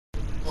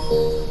Pick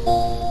it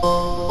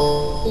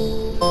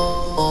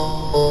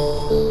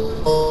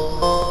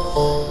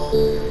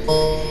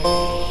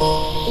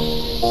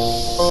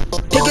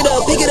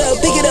up, pick it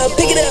up, pick it up,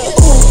 pick it up.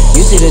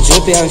 You see the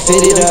drippy, I'm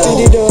fitted up.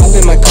 Hop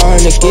in my car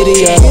and the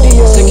giddy up.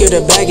 Secure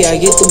the bag, yeah,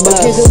 I get the bus.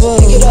 Pick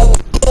it up,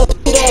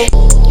 pick it up.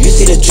 You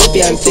see the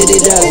drippy, I'm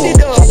fitted up.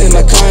 Hop in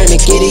my car and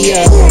the giddy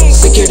up.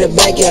 Secure the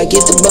bag, yeah, I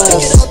get the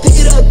bus. Pick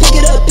it up, pick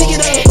it up, pick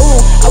it up.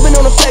 I've been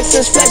on the flex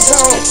since flex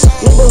zone.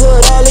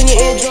 Neighborhood all in your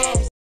eardrums.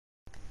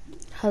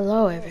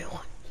 Hello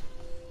everyone.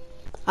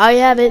 I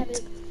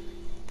haven't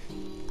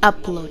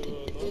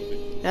uploaded.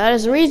 Now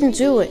there's a reason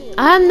to it.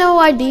 I have no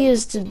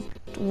ideas to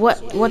what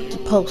to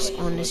post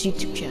on this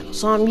YouTube channel,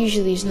 so I'm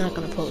usually just not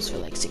gonna post for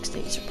like 6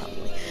 days or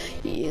probably.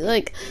 Yeah,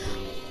 like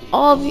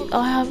all of you,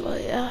 I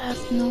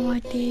have no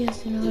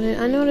ideas. You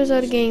know, I know there's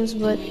other games,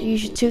 but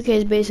usually 2K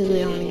is basically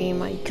the only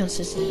game I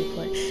consistently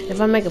play.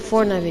 If I make a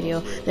Fortnite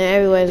video, then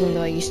everybody's gonna be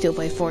like, "You still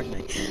play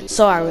Fortnite?"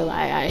 So I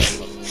realize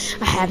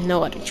I have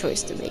no other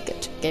choice to make a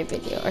 2K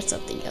video or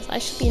something else.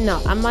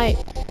 I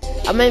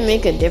might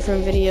make a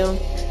different video.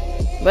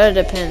 But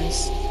it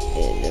depends.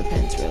 It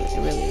depends, really. It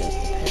really does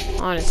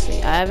depend.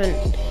 Honestly, I haven't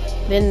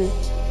been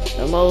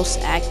the most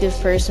active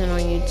person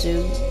on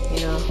YouTube.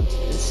 You know,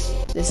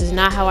 this is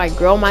not how I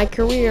grow my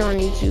career on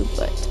YouTube.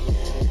 But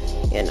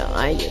you know,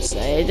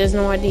 there's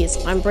no ideas.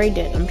 I'm brain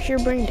dead. I'm pure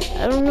brain dead.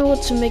 I don't know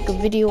what to make a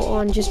video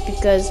on just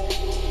because,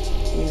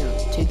 you know,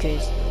 2K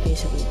is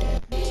basically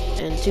dead,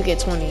 and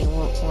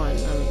 2K21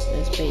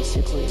 is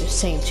basically the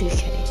same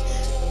 2K.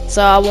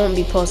 So I won't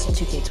be posting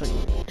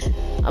 2K21.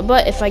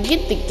 But if I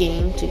get the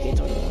game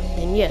 2K21,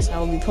 then yes, I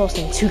will be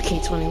posting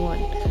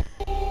 2K21.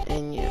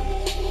 And yeah,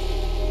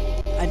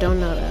 I don't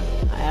know that.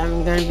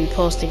 I'm gonna be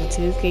posting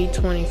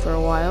 2K20 for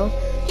a while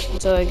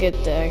until I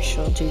get the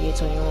actual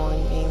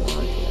 2K21 game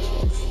on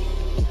PS4.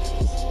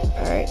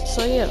 Alright,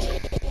 so yeah.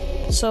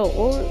 So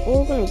what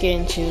we're gonna get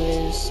into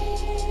is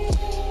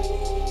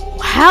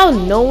how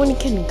no one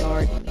can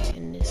guard me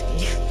in this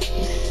game.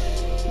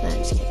 Nah, I'm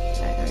just kidding.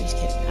 Alright, I'm just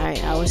kidding.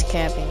 Alright, I was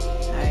capping.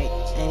 Alright,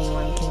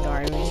 anyone can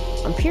guard me.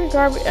 I'm pure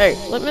garbage. Alright,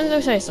 let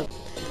me say something.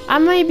 I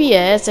might be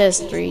a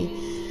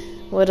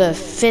SS3 with a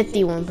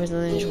 51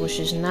 percentage, which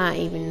is not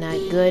even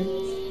that good.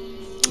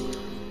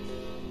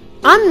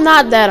 I'm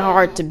not that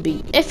hard to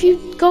beat. If you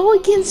go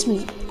against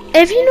me,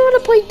 if you know how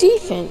to play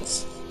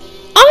defense,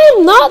 I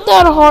am not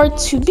that hard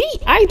to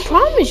beat. I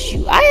promise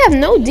you. I have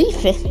no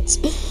defense.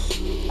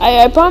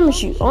 I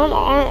promise you. On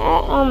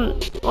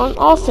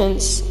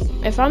offense,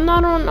 if I'm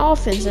not on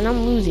offense and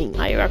I'm losing,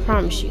 I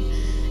promise you.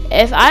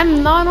 If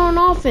I'm not on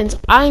offense,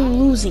 I'm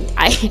losing.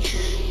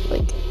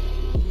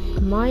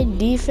 My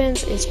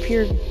defense is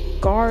pure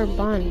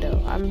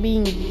garbando. I'm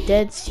being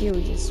dead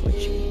serious with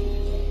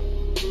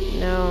you.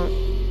 Now,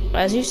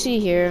 as you see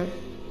here,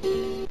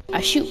 I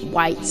shoot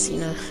whites, you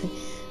know.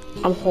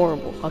 I'm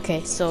horrible,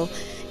 okay? So,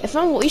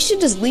 you should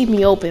just leave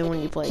me open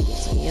when you play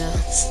against me, you know.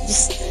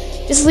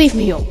 Just leave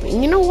me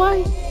open. You know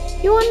why?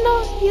 You wanna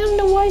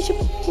know why you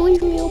should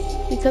leave me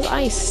open? Because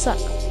I suck.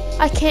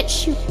 I can't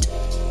shoot.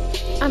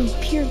 I'm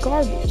pure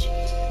garbage.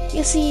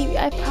 You see,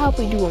 I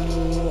probably do a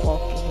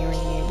moonwalk here and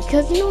there.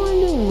 Because you know why I'm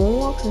doing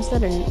moonwalks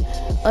instead of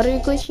other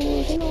glitchy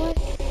moves? You know why?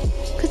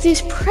 Because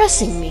he's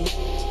pressing me.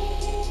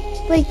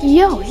 Like,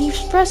 yo, he's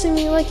pressing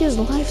me like his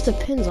life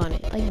depends on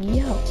it. Like,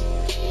 yo.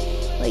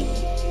 Like,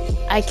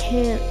 I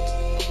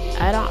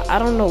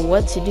don't know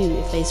what to do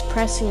if he's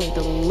pressing like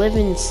the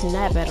living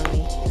snap out of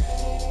me.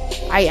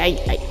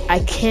 I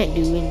can't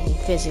do anything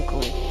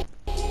physically.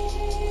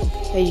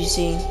 As you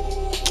see,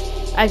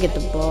 I get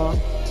the ball.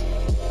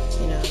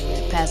 You know, I'm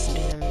gonna pass it to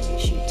him and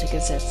shoot to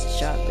contest the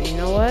shot. But you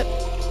know what?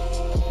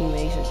 He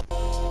makes it.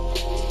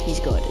 He's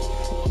good.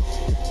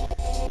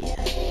 Yeah,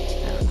 I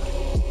don't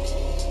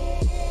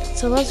know.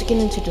 So let's get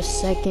into the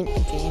second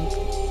game.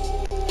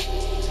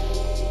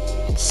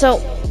 So,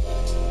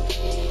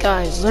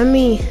 guys, let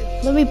me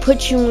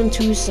put you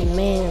into some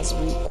mans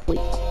real quick.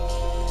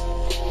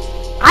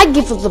 I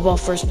give up the ball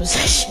first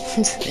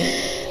possession.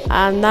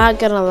 I'm not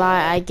gonna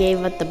lie, I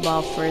gave up the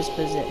ball first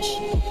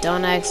possession.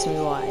 Don't ask me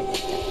why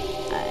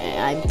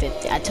I did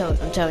that. I'm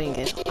 50. I'm telling you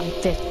guys, I'm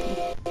 50.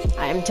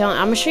 I'm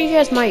gonna show you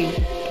guys my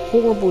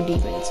horrible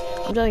defense.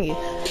 I'm telling you,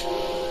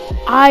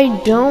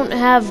 I don't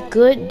have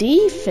good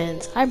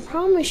defense. I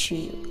promise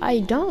you, I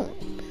don't.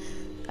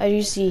 As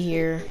you see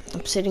here,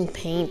 I'm sitting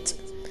paint,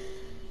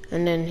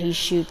 and then he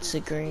shoots the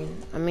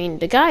green. I mean,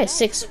 the guy is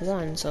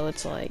 6'1", so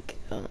it's like,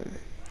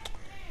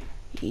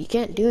 you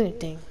can't do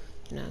anything.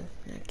 You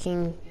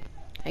know,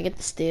 I get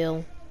the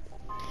steal,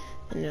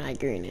 and then I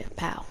green it.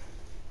 Pow.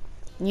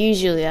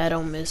 Usually I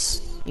don't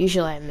miss.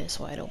 Usually I miss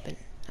wide open.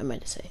 I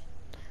meant to say.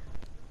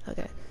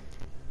 Okay.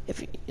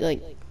 If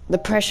like the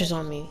pressure's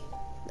on me,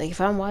 like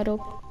if I'm wide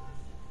open,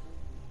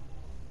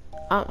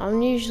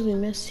 I'm usually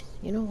missing.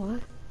 You know why?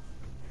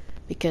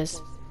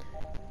 Because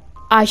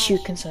I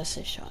shoot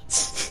contested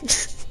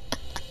shots.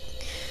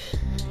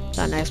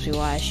 Don't ask me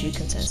why I shoot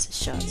contested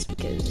shots,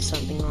 because there's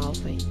something wrong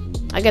with me.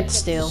 I get the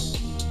steal.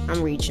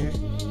 I'm reaching.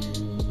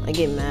 I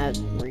get mad.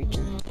 I'm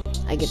reaching.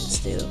 I get the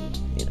steal.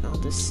 You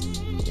this,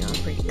 I'm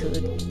pretty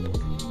good,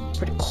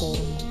 pretty cool,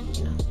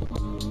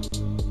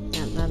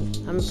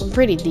 I'm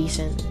pretty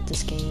decent at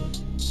this game.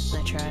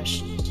 Not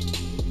trash.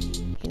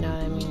 You know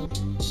what I mean?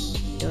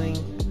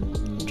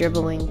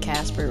 Dribbling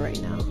Casper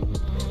right now.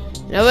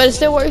 But it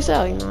still works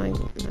out, I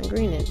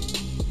green it.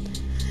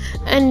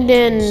 And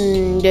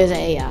then there's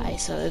AI,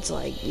 so it's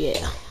like,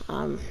 yeah.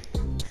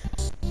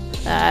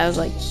 I was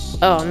like,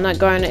 oh, I'm not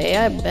going to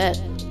AI,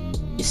 bet.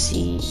 You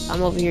see,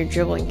 I'm over here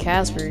dribbling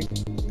Casper,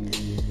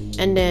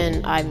 and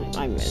then I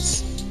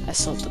miss. I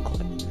sold the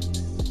clip.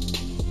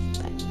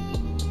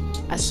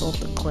 I sold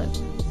the clip,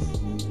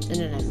 and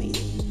then I made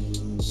it.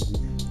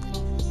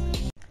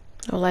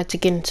 I would like to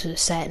get into the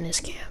sadness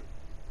camp.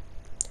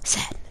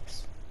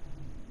 Sadness.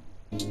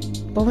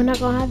 But we're not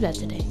gonna have that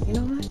today. You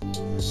know what?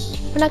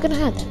 We're not gonna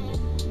have that.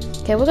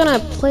 Okay, we're gonna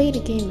play the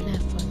game and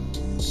have fun.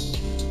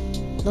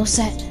 No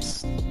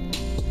sadness.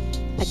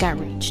 I got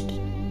reached.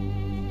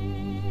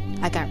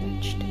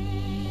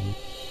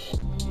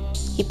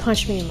 He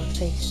punched me in my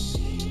face.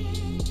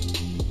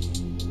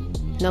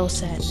 No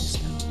sadness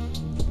though.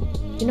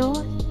 You know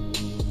what?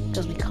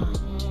 Because we can't.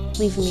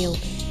 Leave me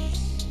open.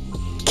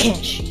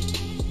 Can't shoot.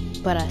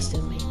 But I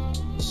still made it.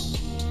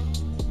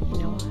 You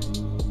know why?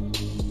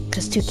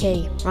 Because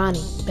 2K,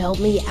 Ronnie, bailed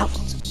me out.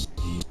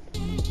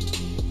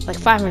 Like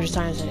 500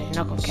 times a day,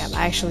 not gonna cap.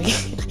 I actually,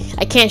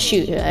 I can't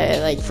shoot.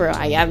 I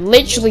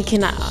literally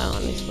cannot,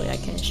 honestly, I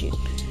can't shoot.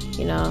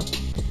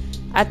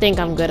 I think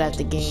I'm good at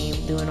the game,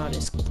 doing all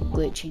this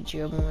glitchy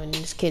dribbling.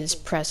 This kid is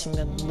pressing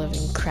the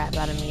living crap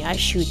out of me. I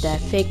shoot that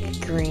fake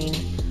green.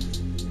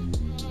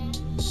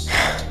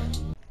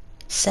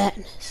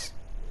 Sadness.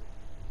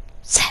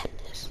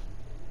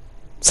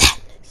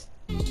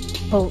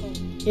 But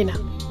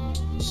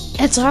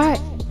it's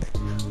alright,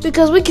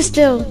 because we can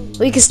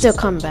still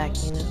come back.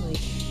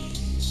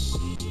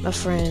 My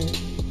friend,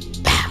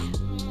 pow.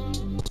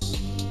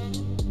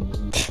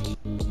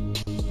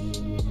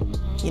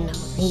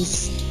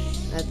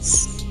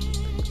 That's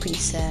pretty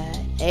sad.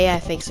 AI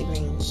fakes a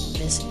green,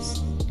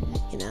 misses.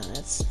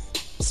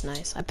 That's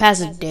nice. I pass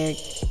it to Derek,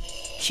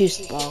 shoots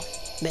the ball,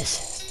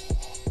 misses.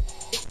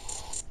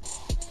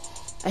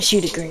 I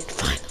shoot a green,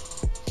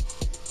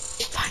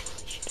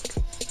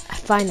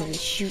 finally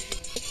shoot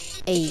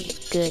a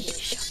good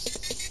shot.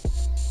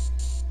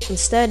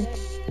 Instead,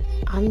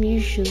 I'm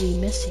usually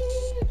missing.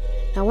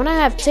 Now when I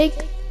have take,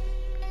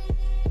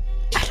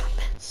 I don't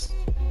miss.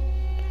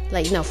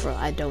 No, for real,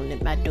 I do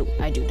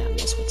not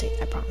miss with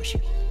take. I promise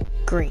you.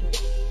 Green,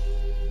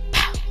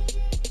 pow.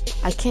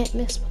 I can't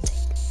miss with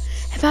take.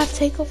 If I have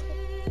takeover,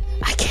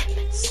 I can't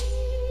miss.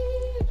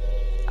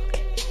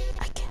 Okay,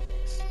 I can't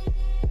miss.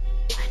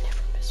 I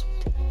never miss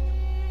with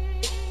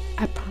take.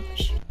 I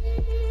promise you.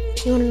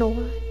 You wanna know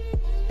why?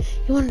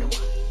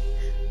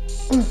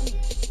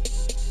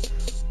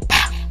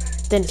 Pow.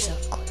 Then it's out.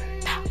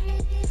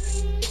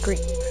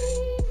 Green.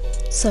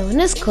 So in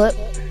this clip,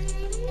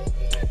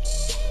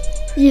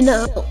 these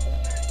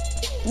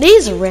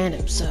are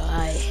random, so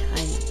I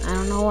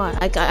don't know why.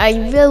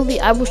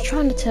 I was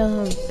trying to tell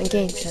him in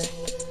game chat,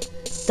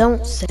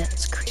 don't set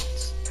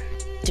screens.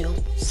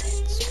 Don't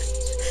set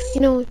screens.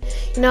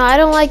 I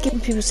don't like it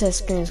when people set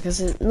screens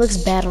because it looks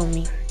bad on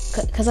me.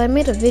 Because I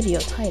made a video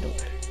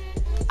titled,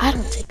 I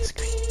don't take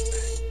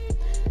screens.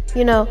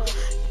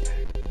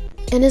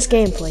 In his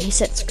gameplay, he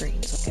set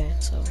screens, okay?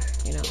 So,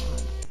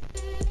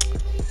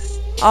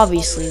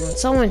 obviously, when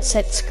someone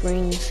sets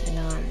screens, and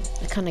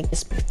it kind of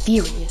gets me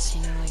furious, I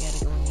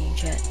gotta go in game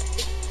chat.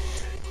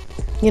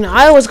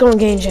 I always go in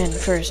game chat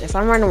first. If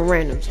I'm running with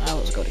randoms, I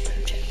always go to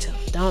game chat. Tell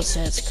them, don't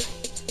set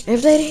screens.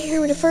 If they didn't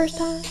hear me the first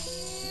time,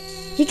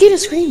 you get a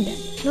screen dead.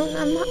 No,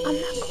 I'm not gonna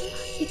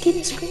lie. You get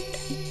a screen dead.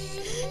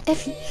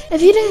 If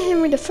you didn't hear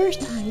me the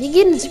first time, you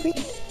get a screen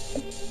dead.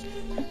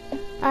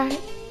 Alright,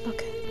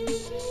 okay.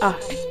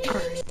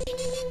 Alright.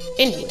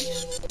 Anyways.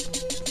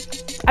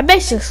 I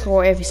basically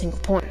score every single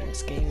point in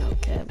this game,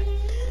 okay?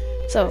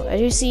 So, as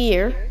you see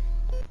here,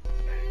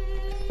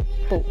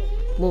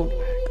 boom,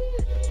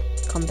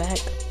 come back.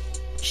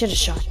 Should have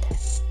shot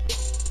that,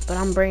 but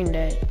I'm brain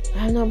dead. I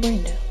have no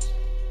brain dead.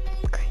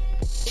 Okay.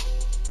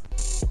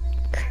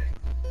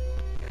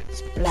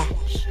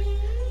 Splash.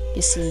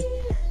 You see,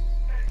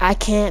 I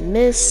can't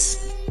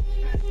miss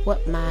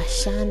what my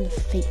shiny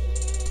feet.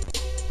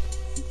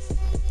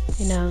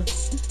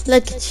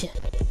 Look at you.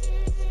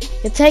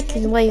 You're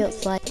taking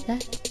layups like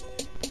that.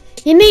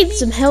 You need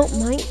some help,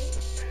 mate.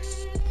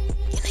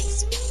 You need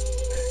some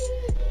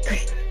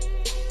great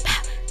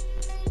power.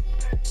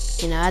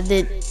 I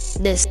did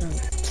this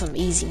some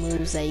easy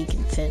moves that you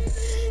can fin.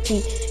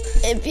 See,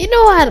 if you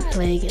know how to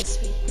play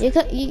against me, you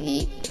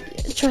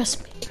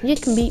trust me. You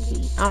can beat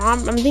me.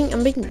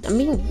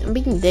 I'm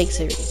being dead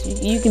serious.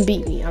 You can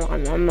beat me.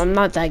 I'm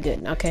not that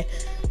good. Okay.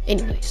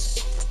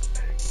 Anyways,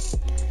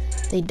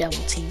 they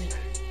double teaming.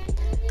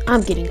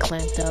 I'm getting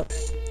clamped up.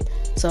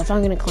 So if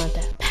I'm gonna clamp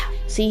that, pow.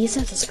 See, he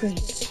sets the screen.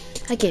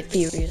 I get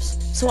furious.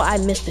 So I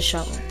missed the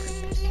shot on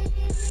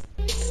purpose.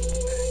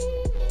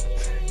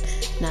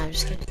 Nah, I'm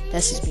just kidding.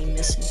 That's just me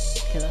missing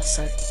because I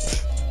suck.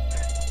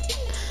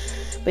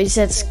 But he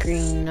said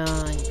screen.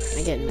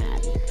 I get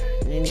mad.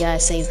 And then the guy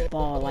saved the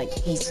ball like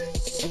he's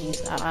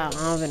I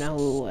don't even know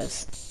who it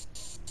was.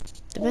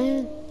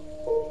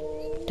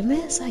 The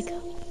man psycho.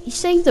 He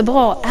saved the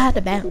ball out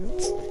of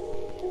bounds.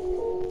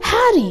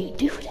 How do you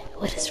do that?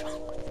 What is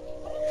wrong with it?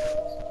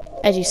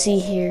 As you see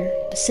here,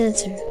 the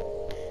center.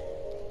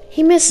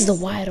 He misses a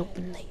wide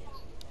open layup.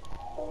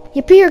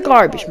 You're pure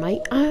garbage,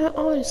 mate.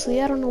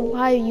 Honestly, I don't know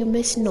why you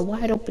missing a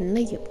wide open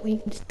layup when you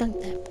can just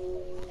dunk that.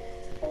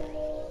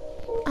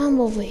 I'm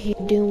over here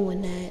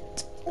doing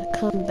that. I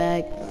come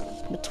back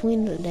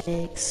between the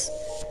legs.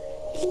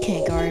 He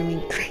can't guard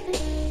me.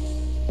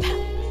 Pow.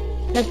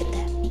 Look at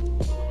that.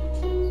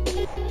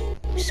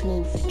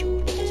 Smooth for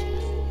George.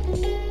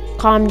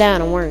 Calm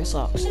down, I'm wearing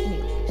socks.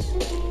 Anyways.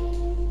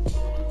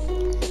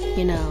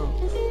 You know.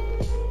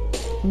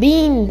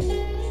 Being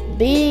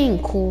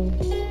cool.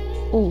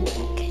 Ooh,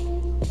 okay.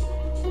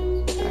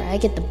 Alright, I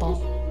get the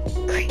ball.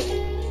 Great.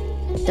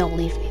 Don't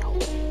leave me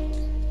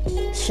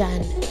open. Shine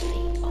the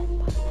feet on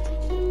my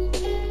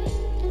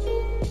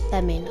feet.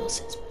 That made no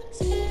sense what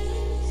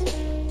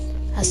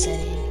I said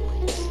it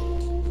anyways.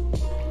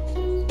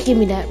 Give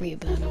me that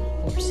rebound, I'm a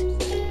horse.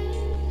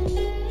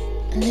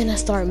 And then I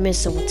start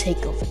missing with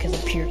takeover because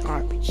I'm pure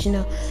garbage, you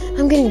know.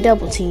 I'm getting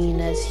double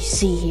teamed as you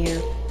see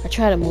here. I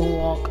try to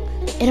moonwalk.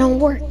 It don't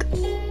work.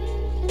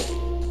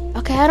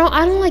 Okay, I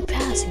don't like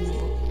passing the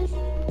ball.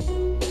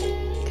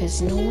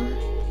 Because you know what?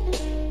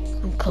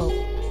 I'm cold.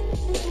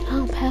 I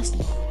don't pass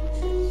the ball.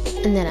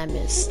 And then I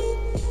miss.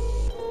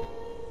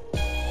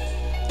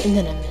 And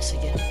then I miss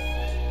again.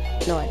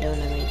 No, I don't.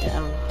 I made that. I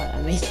don't know how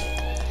I made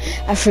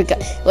that. I forgot.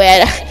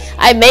 Wait,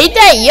 I made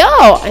that?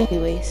 Yo!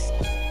 Anyways.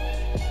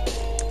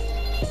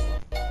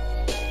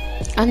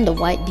 I'm the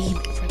white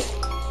demon for that.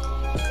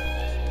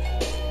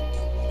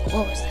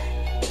 What was that?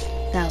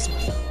 That was my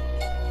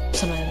phone.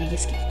 Somebody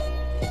biggest game.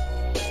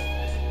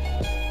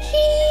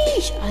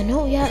 Sheesh! I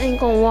know y'all ain't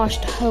gonna watch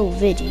the whole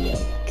video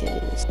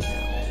because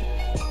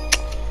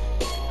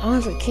I don't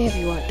ever care if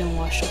you don't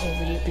watch the whole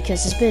video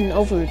because it's been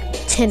over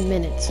 10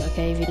 minutes.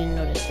 Okay, if you didn't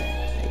notice that.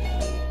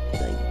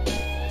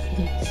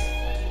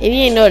 If you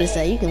didn't notice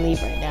that, you can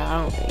leave right now.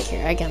 I don't really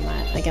care. I got my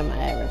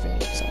ad revenue,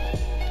 so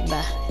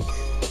bye.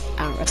 I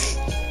don't really.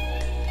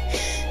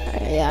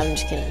 Alright, yeah, I'm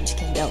just kidding.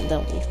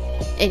 Don't leave.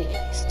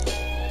 Anyways,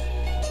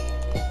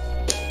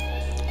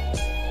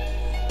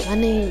 my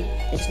name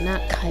is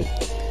not Kite,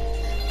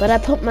 but I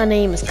put my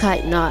name as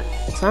Kite Not.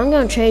 So I'm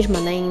gonna change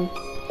my name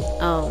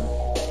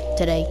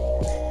today.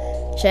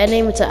 Should I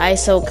name it to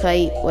ISO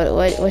Kite?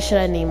 What should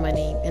I name my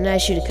name? And I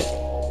shoot a kite.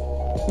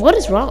 What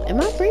is wrong? Am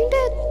I brain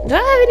dead? Do I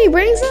have any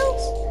brain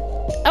cells?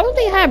 I don't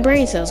think I have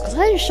brain cells because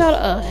I just shot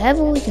a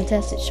heavily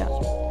contested shot.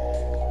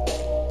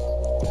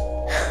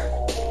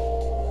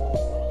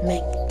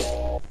 Man,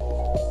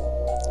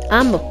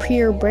 I'm a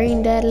pure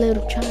brain dead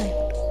little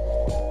child.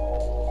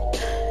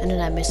 And then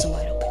I missed a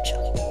wide open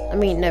shot. I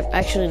mean, never.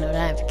 Actually, no,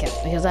 that didn't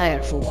count because I got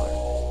a full bar.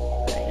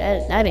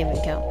 Right, that didn't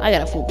even count. I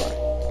got a full bar.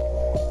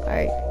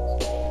 Alright.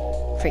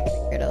 Freaking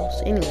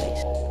weirdos.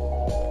 Anyways.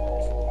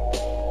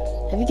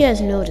 Have you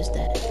guys noticed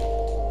that?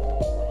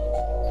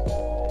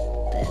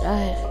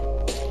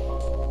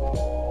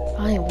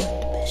 I am one of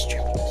the best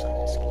triplets on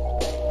this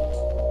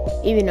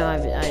game. Even though I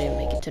didn't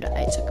make it to the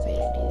ISO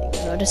community.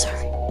 You know, that's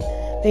alright.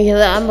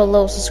 Because I'm a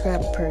low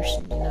subscriber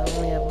person. You know, I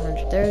only have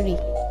 130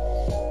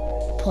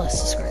 plus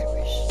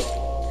subscribers.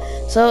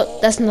 So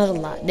that's not a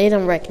lot. They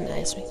don't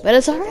recognize me. But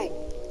it's alright.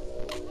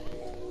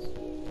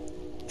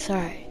 It's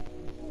alright.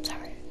 It's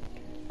alright.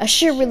 I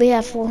should really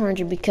have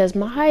 400 because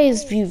my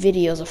highest view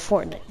video is a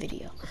Fortnite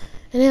video.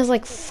 And it has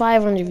like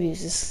 500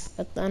 views.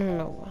 I don't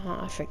know.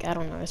 I forget. I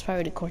don't know. It's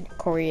probably the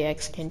Corey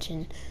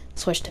extension.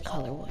 Switch to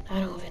color one. I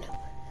don't even know.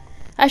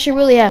 I should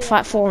really have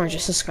 400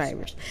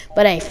 subscribers.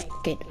 But hey,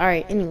 fuck it.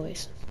 Alright,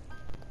 anyways.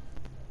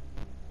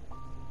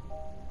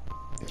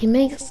 He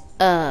makes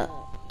a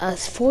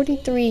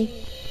 43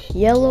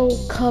 yellow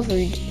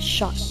covered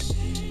shot.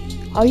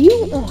 Are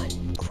you on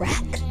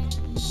crack?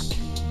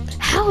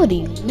 How do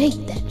you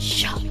make that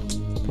shot?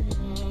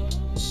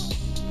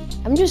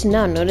 I'm just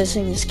now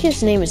noticing this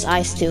kid's name is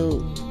I Still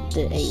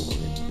the A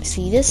word.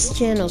 See, this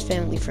channel is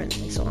family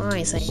friendly, so I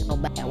ain't saying no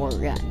bad word.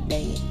 God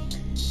dang it.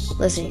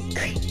 Listen,